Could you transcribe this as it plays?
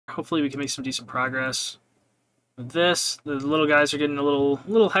Hopefully we can make some decent progress with this. The little guys are getting a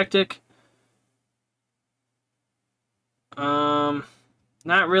little hectic.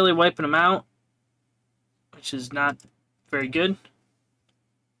 Not really wiping them out, which is not very good.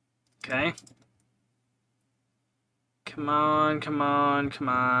 Okay. Come on, come on, come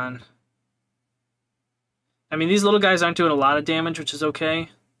on. I mean, these little guys aren't doing a lot of damage, which is okay.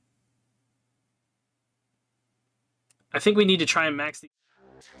 I think we need to try and max the...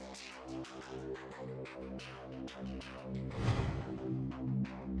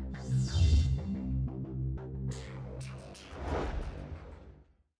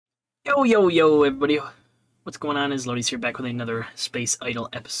 Yo, everybody. What's going on? Is Lodious here, back with another Space Idol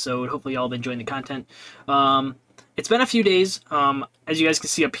episode. Hopefully y'all have been enjoying the content. It's been a few days, as you guys can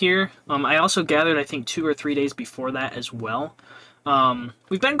see up here. I also gathered, I think, 2 or 3 days before that as well.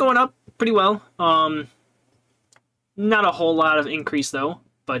 We've been going up pretty well. Not a whole lot of increase, though,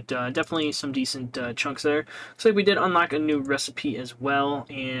 but definitely some decent chunks there. Looks like we did unlock a new recipe as well,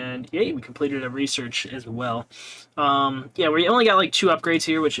 and yay, we completed a research as well. Yeah, we only got like 2 upgrades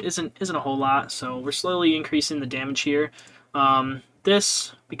here, which isn't a whole lot, so we're slowly increasing the damage here.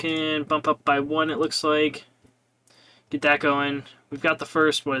 This we can bump up by 1, it looks like. Get that going. We've got the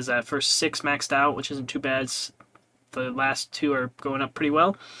first, what is that, first 6 maxed out, which isn't too bad. The last 2 are going up pretty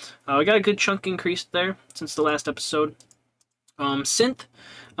well. We got a good chunk increase there since the last episode. Synth,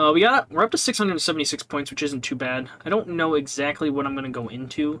 we're up to 676 points, which isn't too bad. I don't know exactly what I'm going to go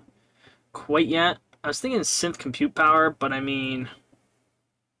into quite yet. I was thinking synth compute power, but I mean,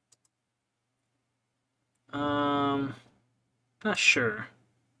 not sure.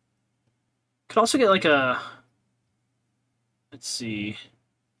 Could also get like a, let's see,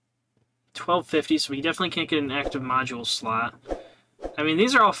 1250, so we definitely can't get an active module slot. I mean,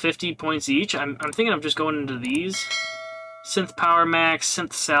 these are all 50 points each. I'm thinking of just going into these. Synth power max,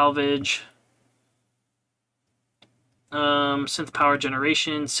 synth salvage, synth power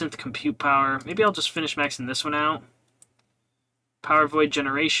generation, synth compute power. Maybe I'll just finish maxing this one out. Power void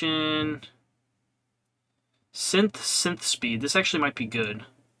generation, synth speed. This actually might be good.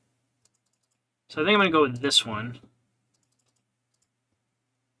 So I think I'm gonna go with this one.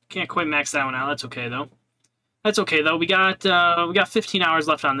 Can't quite max that one out. That's okay though. That's okay though. We got 15 hours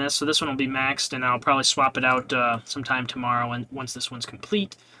left on this, so this one will be maxed, and I'll probably swap it out sometime tomorrow once this one's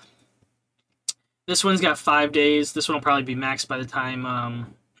complete. This one's got 5 days. This one will probably be maxed by the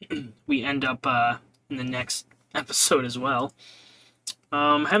time we end up in the next episode as well.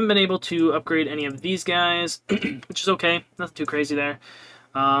 Haven't been able to upgrade any of these guys, which is okay. Nothing too crazy there.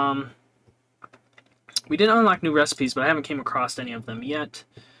 We did unlock new recipes, but I haven't came across any of them yet.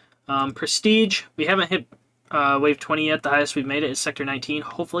 Prestige, we haven't hit wave 20 yet. The highest we've made it is sector 19.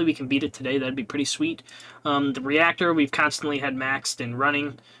 Hopefully we can beat it today. That'd be pretty sweet. The reactor we've constantly had maxed and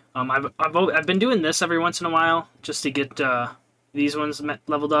running. I've been doing this every once in a while just to get these ones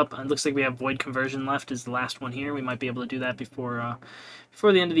leveled up. It looks like we have void conversion left is the last one here. We might be able to do that before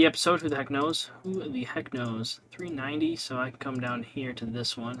the end of the episode. Who the heck knows? Who the heck knows? 390. So I can come down here to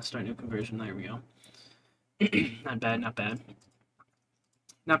this one. Start new conversion. There we go. Not bad. Not bad.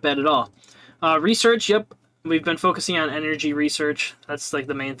 Not bad at all. Research. Yep. We've been focusing on energy research. That's like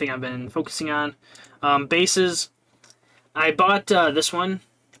the main thing I've been focusing on. Bases. I bought this one.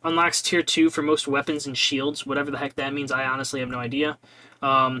 Unlocks tier 2 for most weapons and shields. Whatever the heck that means, I honestly have no idea.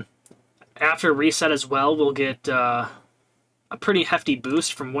 After reset as well, we'll get a pretty hefty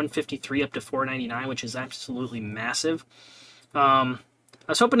boost from 153 up to 499, which is absolutely massive. I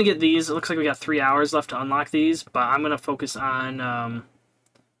was hoping to get these. It looks like we got 3 hours left to unlock these, but I'm going to focus on...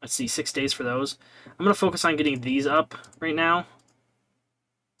 let's see, 6 days for those. I'm going to focus on getting these up right now.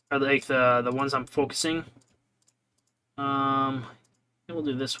 Or like the ones I'm focusing. We'll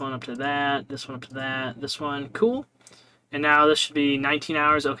do this one up to that, this one up to that, this one. Cool. And now this should be 19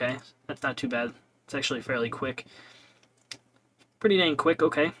 hours. Okay, that's not too bad. It's actually fairly quick. Pretty dang quick,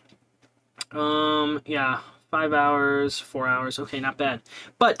 okay. Yeah, 5 hours, 4 hours. Okay, not bad.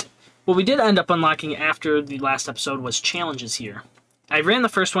 But what we did end up unlocking after the last episode was challenges here. I ran the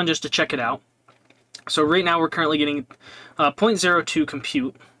first one just to check it out. So right now we're currently getting 0.02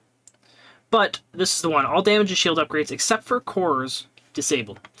 compute. But this is the one. All damage and shield upgrades except for cores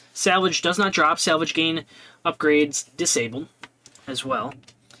disabled. Salvage does not drop. Salvage gain upgrades disabled as well.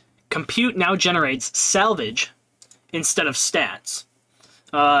 Compute now generates salvage instead of stats.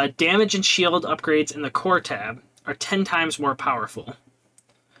 Damage and shield upgrades in the core tab are 10 times more powerful.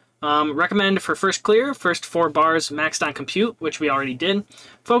 Recommend for first clear, first 4 bars maxed on compute, which we already did.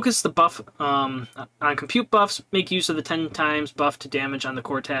 Focus the buff on compute buffs, make use of the 10 times buff to damage on the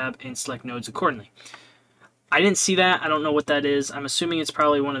core tab, and select nodes accordingly. I didn't see that. I don't know what that is. I'm assuming it's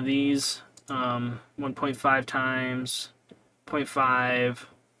probably one of these. 1.5 times 0.5,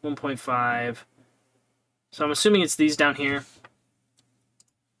 1.5. So I'm assuming it's these down here.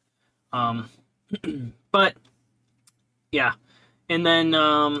 But yeah, and then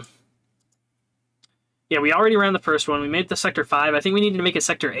yeah, we already ran the first one. We made the sector 5. I think we needed to make it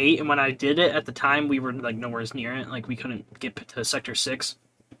sector 8, and when I did it at the time, we were like nowhere near it. Like we couldn't get to sector 6.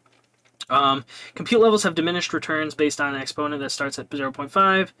 Compute levels have diminished returns based on an exponent that starts at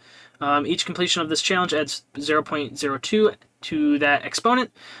 0.5. Each completion of this challenge adds 0.02 to that exponent.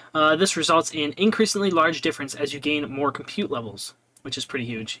 This results in increasingly large difference as you gain more compute levels, which is pretty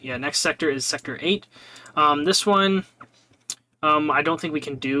huge. Yeah, next sector is sector 8. This one, I don't think we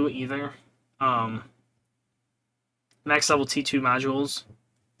can do either. Max level T2 modules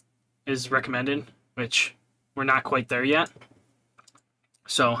is recommended, which we're not quite there yet.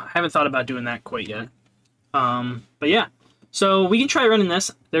 So I haven't thought about doing that quite yet. But yeah, so we can try running this.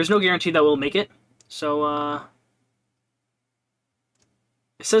 There's no guarantee that we'll make it. So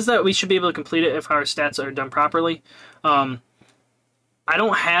it says that we should be able to complete it if our stats are done properly. I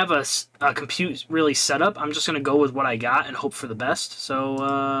don't have a compute really set up. I'm just going to go with what I got and hope for the best.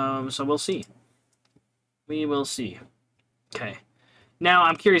 So, so we'll see. We will see. Okay. Now,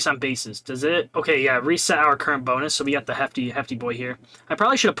 I'm curious on bases. Does it... Okay, yeah, reset our current bonus, so we got the hefty boy here. I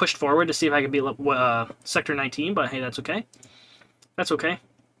probably should have pushed forward to see if I could beat Sector 19, but hey, that's okay. That's okay.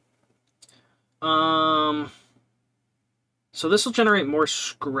 So this will generate more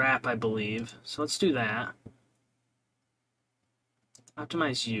scrap, I believe. So let's do that.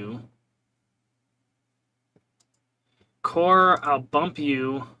 Optimize you. Core, I'll bump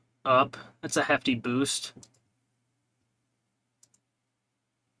you up. That's a hefty boost.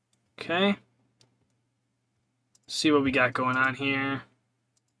 Okay. See what we got going on here.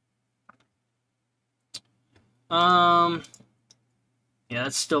 Yeah,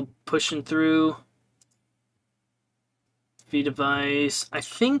 that's still pushing through. V device. I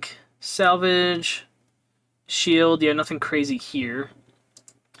think salvage, shield. Yeah, nothing crazy here.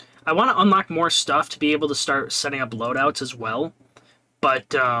 I want to unlock more stuff to be able to start setting up loadouts as well,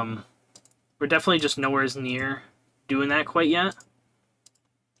 but we're definitely just nowhere near doing that quite yet.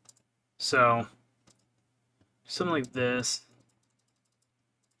 So, something like this.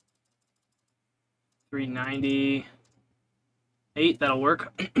 398, that'll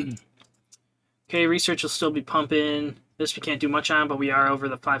work. Okay, research will still be pumping. This we can't do much on, but we are over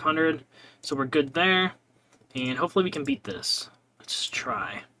the 500, so we're good there. And hopefully we can beat this. Let's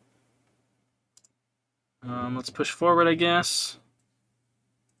try. Let's push forward, I guess.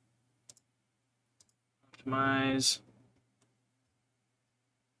 Optimize.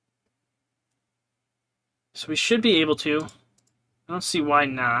 So we should be able to. I don't see why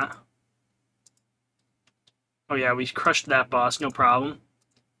not. Oh yeah, we crushed that boss, no problem.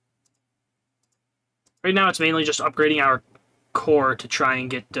 Right now it's mainly just upgrading our core to try and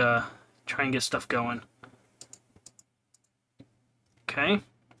get stuff going. Okay.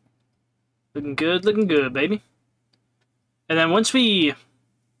 Looking good, baby. And then once we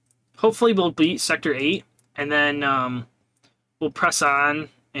hopefully we'll beat Sector 8, and then we'll press on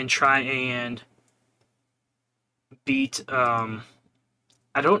and try and beat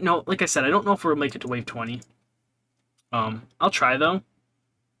I don't know, like I said, I don't know if we'll make it to wave 20. I'll try though.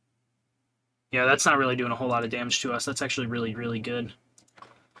 Yeah, that's not really doing a whole lot of damage to us. That's actually really good.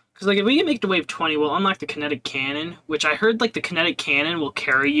 Because like if we can make it to wave 20, we'll unlock the kinetic cannon, which I heard like the kinetic cannon will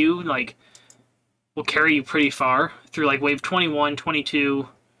carry you pretty far through like wave 21, 22,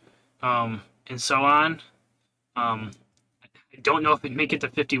 and so on. I don't know if we make it to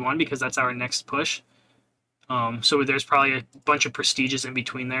 51 because that's our next push. So there's probably a bunch of prestiges in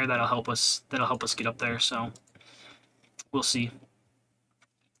between there that'll help us get up there, so we'll see.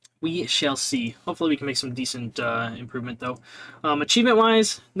 We shall see. Hopefully we can make some decent improvement though. Achievement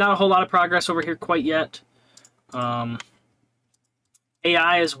wise, not a whole lot of progress over here quite yet. AI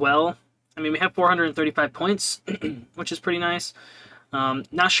as well. I mean, we have 435 points, which is pretty nice.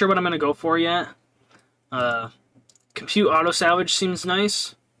 Not sure what I'm going to go for yet. Compute auto salvage seems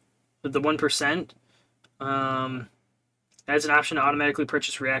nice with the 1%. Adds an option to automatically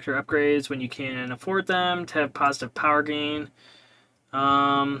purchase reactor upgrades when you can afford them to have positive power gain.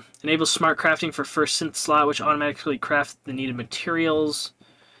 Enables smart crafting for first synth slot, which automatically crafts the needed materials.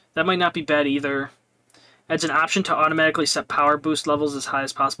 That might not be bad either. Adds an option to automatically set power boost levels as high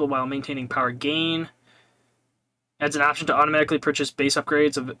as possible while maintaining power gain. Adds an option to automatically purchase base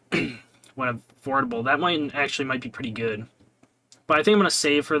upgrades of when affordable. That might be pretty good. But I think I'm going to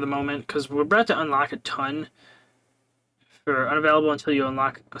save for the moment because we're about to unlock a ton For unavailable until you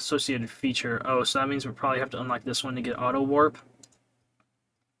unlock associated feature. Oh, so that means we'll probably have to unlock this one to get auto warp.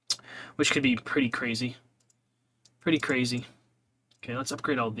 Which could be pretty crazy. Pretty crazy. Okay, let's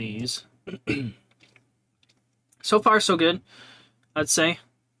upgrade all these. So far, so good, I'd say.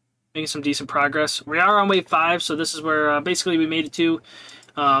 Making some decent progress. We are on wave 5, so this is where basically we made it to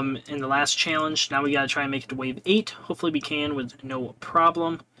in the last challenge. Now we gotta try and make it to wave 8. Hopefully we can with no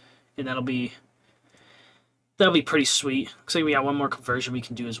problem. And that'll be pretty sweet. Looks like we got one more conversion we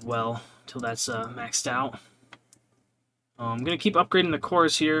can do as well until that's maxed out. I'm going to keep upgrading the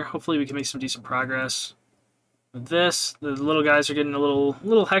cores here. Hopefully we can make some decent progress. With this, the little guys are getting a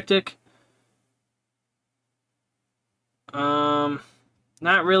little hectic.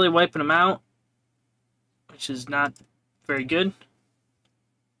 Not really wiping them out, which is not very good.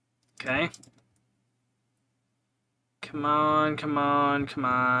 Okay. Come on, come on, come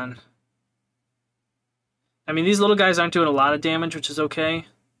on. I mean, these little guys aren't doing a lot of damage, which is okay.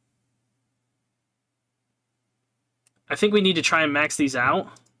 I think we need to try and max these out.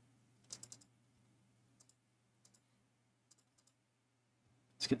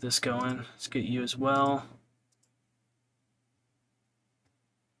 Let's get this going. Let's get you as well.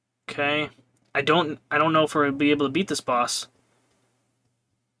 Okay. I don't know if we'll be able to beat this boss.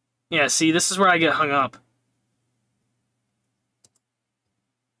 Yeah, see, this is where I get hung up.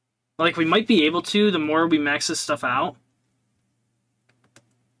 Like, we might be able to the more we max this stuff out.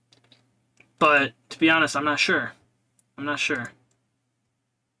 But, to be honest, I'm not sure. I'm not sure.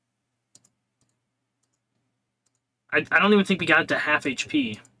 I don't even think we got to half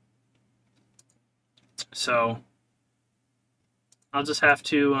HP. So, I'll just have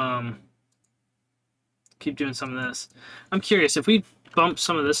to keep doing some of this. I'm curious, if we bump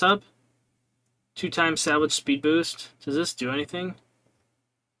some of this up, 2x salvage speed boost, does this do anything?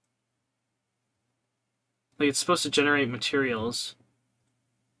 Like, it's supposed to generate materials.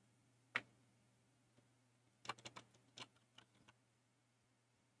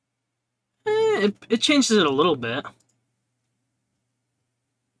 It changes it a little bit.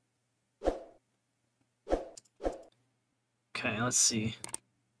 Okay, let's see.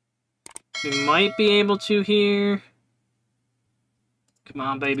 We might be able to here. Come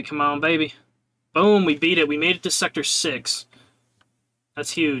on, baby. Come on, baby. Boom, we beat it. We made it to Sector 6.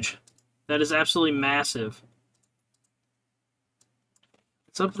 That's huge. That is absolutely massive.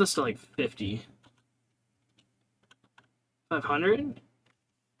 Let's up this to like 50. 500?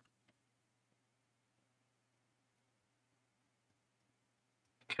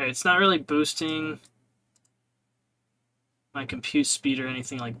 Okay, it's not really boosting my compute speed or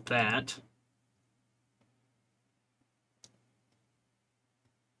anything like that.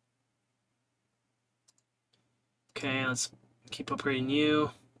 Okay, let's keep upgrading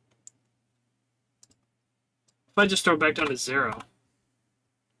you. If I just throw it back down to 0.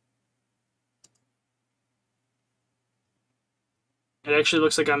 It actually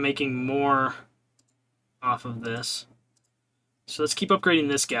looks like I'm making more off of this. So let's keep upgrading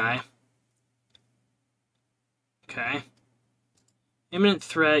this guy. Okay. Imminent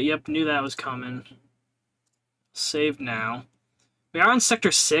threat. Yep, knew that was coming. Save now. We are on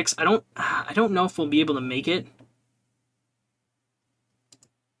Sector 6. I don't know if we'll be able to make it.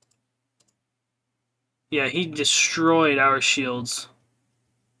 Yeah, he destroyed our shields.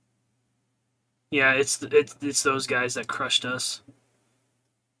 Yeah, it's those guys that crushed us.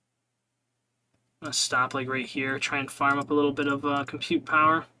 I'm gonna stop like right here, try and farm up a little bit of compute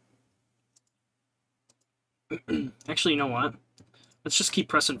power. Actually, you know what? Let's just keep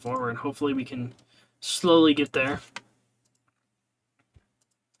pressing forward. Hopefully we can slowly get there.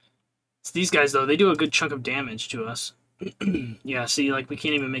 It's these guys, though. They do a good chunk of damage to us. Yeah, see, like, we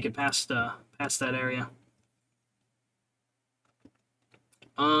can't even make it past that area.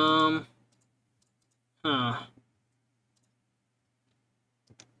 Huh.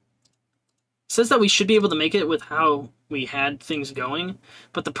 Says that we should be able to make it with how we had things going,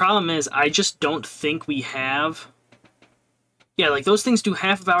 but the problem is I just don't think we have... Yeah, like, those things do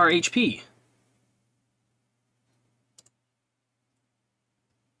half of our HP.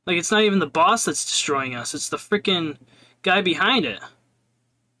 Like, it's not even the boss that's destroying us, it's the freaking guy behind it.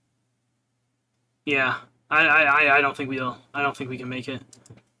 Yeah, I don't think I don't think we can make it.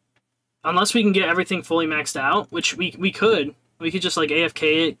 Unless we can get everything fully maxed out, which we could. We could just, like,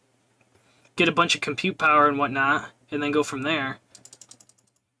 AFK it, get a bunch of compute power and whatnot, and then go from there.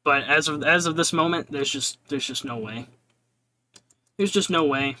 But as of this moment, there's just no way. There's just no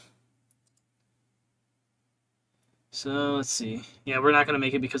way. So let's see. Yeah, we're not gonna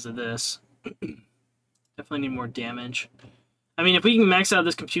make it because of this. Definitely need more damage. I mean, if we can max out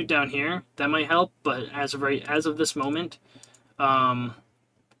this compute down here, that might help. But as of this moment, I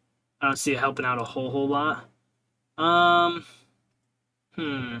don't see it helping out a whole lot.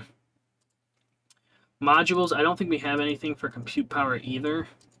 Modules. I don't think we have anything for compute power either.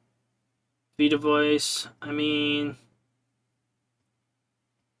 Vita voice. I mean,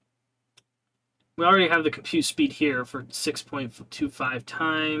 we already have the compute speed here for 6.25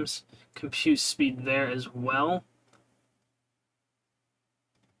 times. Compute speed there as well.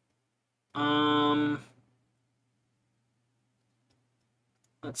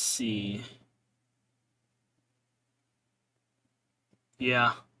 Let's see.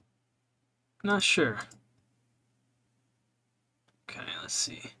 Yeah. Not sure. Okay, let's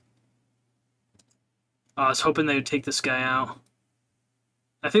see. Oh, I was hoping they would take this guy out.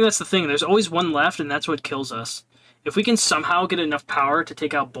 I think that's the thing. There's always one left, and that's what kills us. If we can somehow get enough power to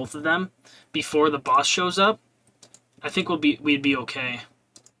take out both of them before the boss shows up, I think we'd be okay.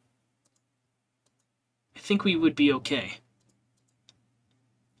 I think we would be okay.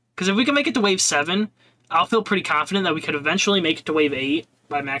 Because if we can make it to wave 7, I'll feel pretty confident that we could eventually make it to wave 8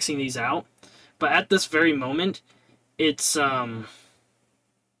 by maxing these out. But at this very moment, it's going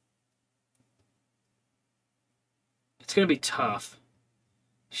to be tough.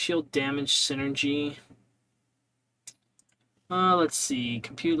 Shield damage synergy. Let's see.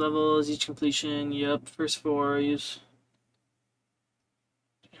 Compute levels, each completion. Yep, first 4 use.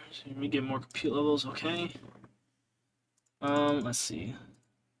 Let me get more compute levels. Okay. Let's see.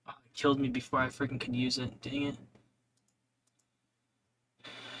 Oh, it killed me before I freaking could use it. Dang it.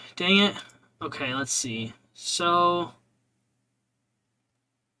 Dang it. Okay, let's see. So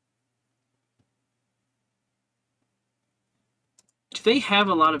do they have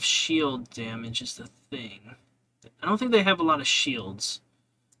a lot of shield damage is the thing. I don't think they have a lot of shields.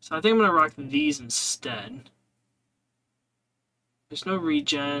 So I think I'm going to rock these instead. There's no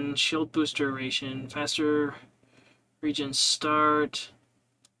regen, shield boost duration, faster regen start.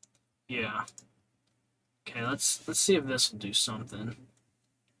 Yeah. Okay, let's see if this will do something.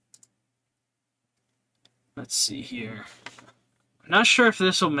 Let's see here. I'm not sure if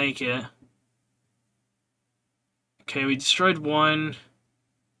this will make it. Okay, we destroyed one.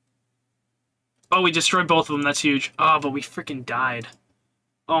 Oh, we destroyed both of them. That's huge. Oh, but we freaking died.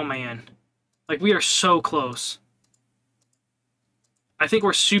 Oh, man. Like, we are so close. I think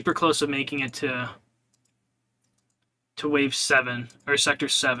we're super close to making it to wave 7, or sector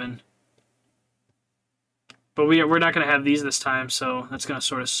 7. But we're not going to have these this time, so that's going to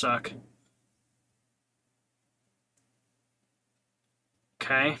sort of suck.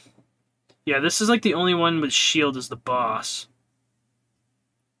 Okay. Yeah, this is like the only one with shield as the boss.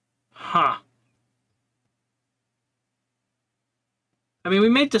 Huh. I mean, we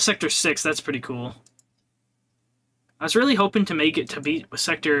made it to Sector 6. That's pretty cool. I was really hoping to make it to beat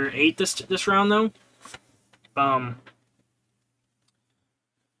Sector 8 this round, though. But,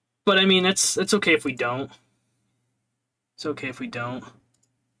 I mean, it's okay if we don't. It's okay if we don't.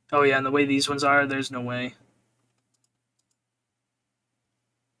 Oh, yeah, and the way these ones are, there's no way.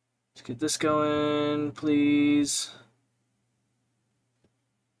 Let's get this going, please.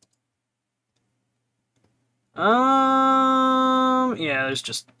 Yeah,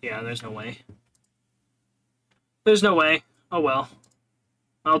 there's no way. There's no way. Oh well.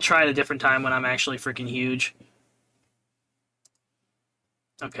 I'll try it a different time when I'm actually freaking huge.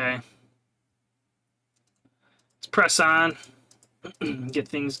 Okay. Let's press on. Get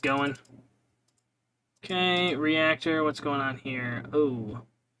things going. Okay, reactor, what's going on here? Oh.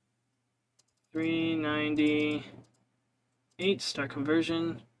 398, start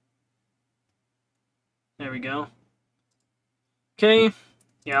conversion. There we go. Okay,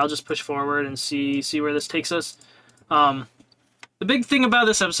 yeah, I'll just push forward and see where this takes us. The big thing about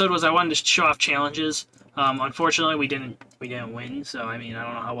this episode was I wanted to show off challenges. Unfortunately, we didn't win, so I mean, I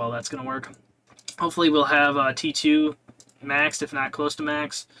don't know how well that's gonna work. Hopefully, we'll have T2 maxed, if not close to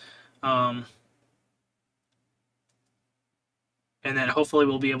max. And then hopefully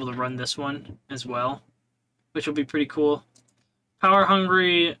we'll be able to run this one as well, which will be pretty cool. Power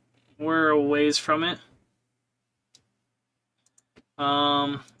Hungry, we're a ways from it.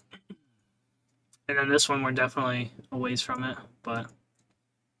 And then this one, we're definitely a ways from it, but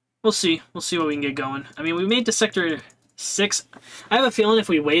we'll see. We'll see what we can get going. I mean, we made to Sector 6. I have a feeling if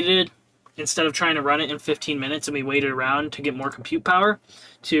we waited, instead of trying to run it in 15 minutes, and we waited around to get more compute power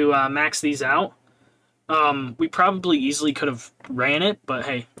to max these out, we probably easily could have ran it, but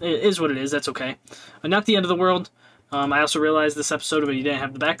hey, it is what it is. That's okay. Not the end of the world. I also realized this episode when you didn't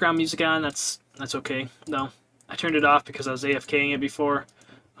have the background music on. That's okay. No, I turned it off because I was AFKing it before,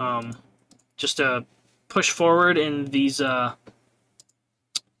 just to push forward in these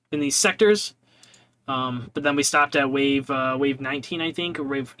sectors. But then we stopped at wave 19, I think, or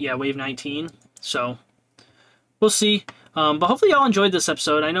wave 19. So we'll see. But hopefully y'all enjoyed this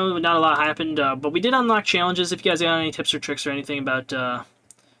episode. I know not a lot happened, but we did unlock challenges. If you guys got any tips or tricks or anything about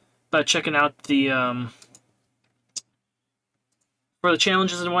checking out the for the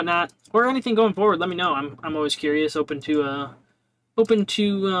challenges and whatnot, or anything going forward, let me know. I'm always curious, open to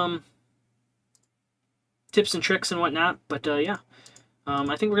tips and tricks and whatnot. But yeah.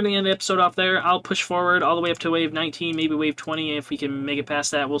 I think we're going to end the episode off there. I'll push forward all the way up to wave 19, maybe wave 20 if we can make it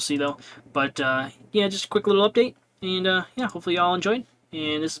past that. We'll see, though. But, yeah, just a quick little update. And, yeah, hopefully y'all enjoyed.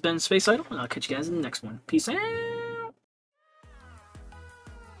 And this has been Space Idol, and I'll catch you guys in the next one. Peace out.